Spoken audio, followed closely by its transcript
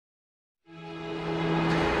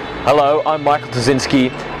Hello, I'm Michael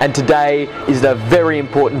Tazinski, and today is a very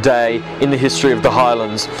important day in the history of the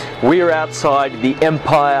Highlands. We are outside the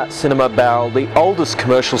Empire Cinema Bowral, the oldest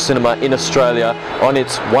commercial cinema in Australia, on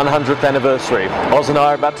its 100th anniversary. Oz and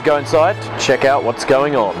I are about to go inside to check out what's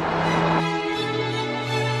going on.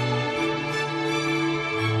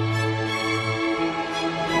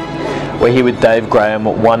 We're here with Dave Graham,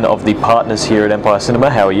 one of the partners here at Empire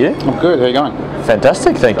Cinema. How are you? I'm good, how are you going?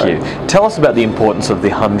 Fantastic, thank you. Tell us about the importance of the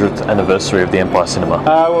 100th anniversary of the Empire Cinema.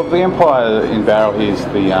 Well, the Empire in Bowral here is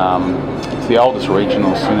it's the oldest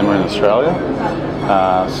regional cinema in Australia.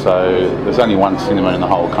 So there's only one cinema in the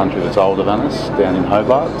whole country that's older than us, down in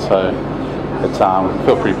Hobart. So it's I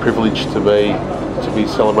feel pretty privileged to be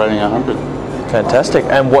celebrating 100. Fantastic.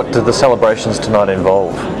 And what do the celebrations tonight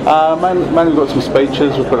involve? Mainly we've got some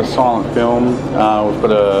speeches, we've got a silent film, we've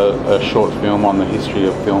got a short film on the history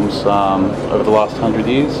of films over the last 100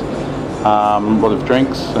 years, a lot of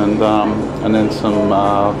drinks, and then some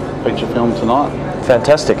feature film tonight.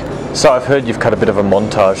 Fantastic. So I've heard you've cut a bit of a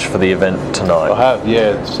montage for the event tonight. I have,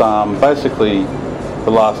 yeah. It's basically the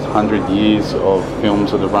last 100 years of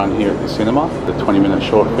films that have run here at the cinema, the 20-minute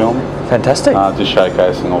short film. Fantastic. Just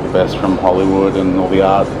showcasing all the best from Hollywood and all the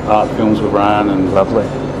art films we've run. And lovely.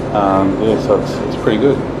 Yeah, so it's pretty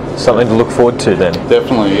good. Something to look forward to then.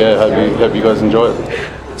 Definitely, yeah. Hope you guys enjoy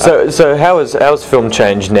it. So how has film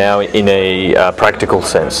changed now in a practical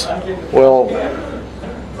sense? Well,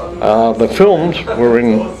 the films were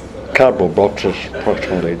in cardboard boxes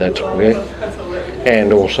approximately, that's where,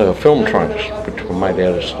 and also film trunks, which were made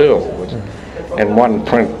out of steel, and one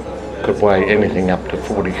print could weigh anything up to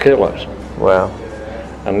 40 kilos. Wow.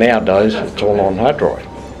 And nowadays it's all on hard drive.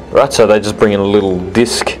 Right, so they just bring in a little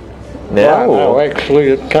disc now? No, actually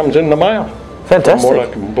it comes in the mail. Fantastic. From what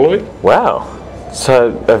I can believe. Wow.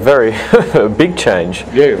 So a very big change.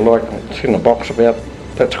 Yeah, like it's in a box about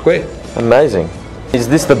that square. Amazing. Is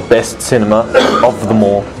this the best cinema of them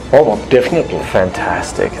all? Oh, definitely.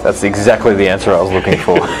 Fantastic. That's exactly the answer I was looking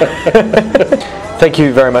for. Thank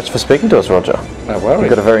you very much for speaking to us, Roger. No worries. You've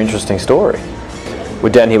got a very interesting story. We're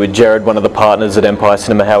down here with Jared, one of the partners at Empire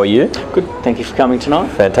Cinema. How are you? Good. Thank you for coming tonight.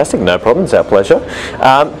 Fantastic. No problem. It's our pleasure.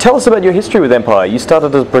 Tell us about your history with Empire. You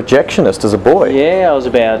started as a projectionist as a boy. Yeah, I was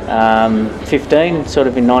about 15, sort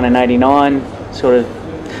of in 1989, sort of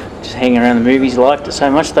just hanging around the movies. Liked it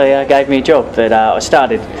so much they gave me a job. But I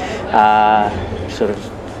started sort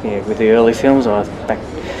of with the early films. I was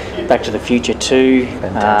Back to the Future 2.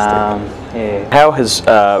 Fantastic. Yeah. How has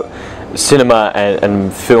cinema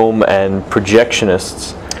and film and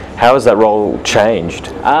projectionists, how has that role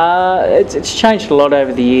changed? It's changed a lot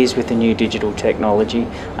over the years with the new digital technology.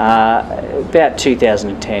 About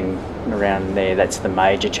 2010, around there, that's the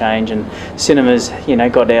major change, and cinemas,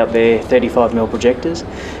 got out their 35mm projectors,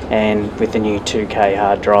 and with the new 2K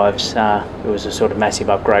hard drives, it was a sort of massive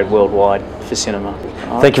upgrade worldwide for cinema.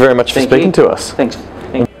 Thank you very much for speaking to us. Thanks.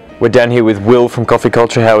 We're down here with Will from Coffee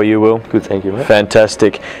Culture. How are you, Will? Good, thank you, mate.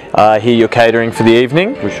 Fantastic. Here you're catering for the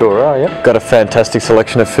evening. We sure are, yeah. Got a fantastic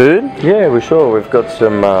selection of food. Yeah, we sure. We've got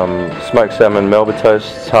some smoked salmon Melba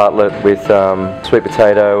toasts, heartlet with sweet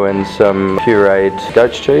potato and some pureed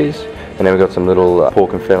goat's cheese. And then we've got some little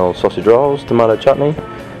pork and fennel sausage rolls, tomato chutney,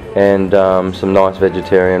 and some nice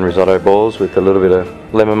vegetarian risotto balls with a little bit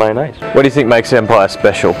of lemon mayonnaise. What do you think makes Empire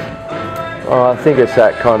special? I think it's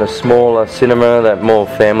that kind of smaller cinema, that more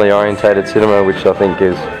family-orientated cinema, which I think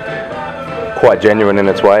is quite genuine in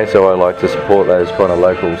its way. So I like to support those kind of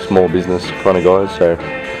local small business kind of guys. So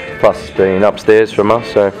plus it's been upstairs from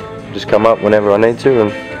us, so just come up whenever I need to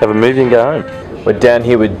and have a movie and go home. We're down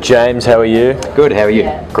here with James. How are you? Good, how are you?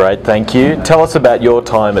 Great, thank you. Tell us about your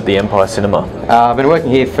time at the Empire Cinema. I've been working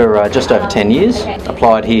here for just over 10 years.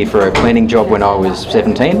 Applied here for a cleaning job when I was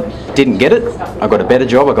 17. Didn't get it. I got a better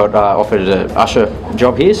job. I got offered an usher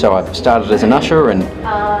job here, so I started as an usher, and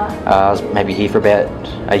I was maybe here for about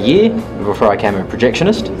a year before I became a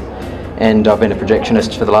projectionist. And I've been a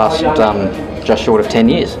projectionist for the last just short of 10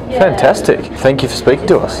 years. Fantastic. Thank you for speaking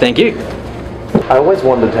to us. Thank you. I always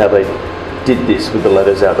wondered how they did this with the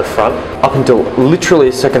letters out the front. Up until literally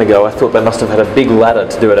a second ago, I thought they must have had a big ladder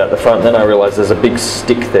to do it out the front. Then I realised there's a big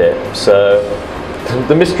stick there. So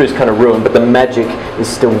the mystery is kind of ruined, but the magic is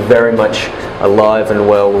still very much alive and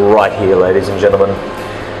well right here, ladies and gentlemen.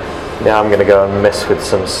 Now I'm going to go and mess with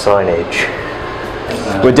some signage.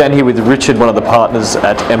 We're down here with Richard, one of the partners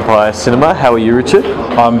at Empire Cinema. How are you, Richard?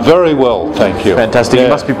 I'm very well, thank you. Fantastic. Yeah. You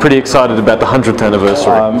must be pretty excited about the 100th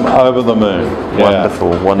anniversary. I'm over the moon. Yeah. Wonderful,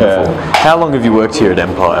 wonderful. Yeah. How long have you worked here at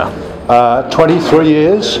Empire? 23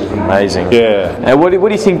 years. Amazing. Yeah. And what do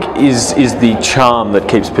you think is the charm that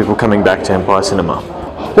keeps people coming back to Empire Cinema?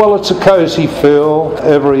 Well, it's a cosy feel.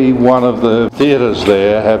 Every one of the theatres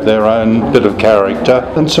there have their own bit of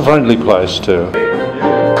character, and it's a friendly place too.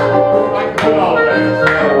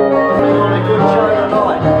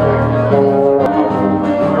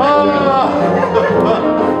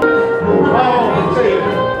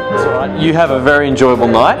 You have a very enjoyable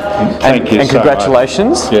night. Thank you and so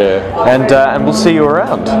congratulations. much. Yeah. And we'll see you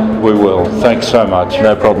around. We will. Thanks so much.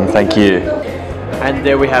 No problem, thank you. And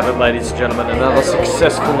there we have it, ladies and gentlemen, another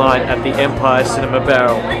successful night at the Empire Cinema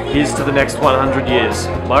Barrel. Here's to the next 100 years.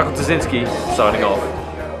 Michael Tazinski, signing off.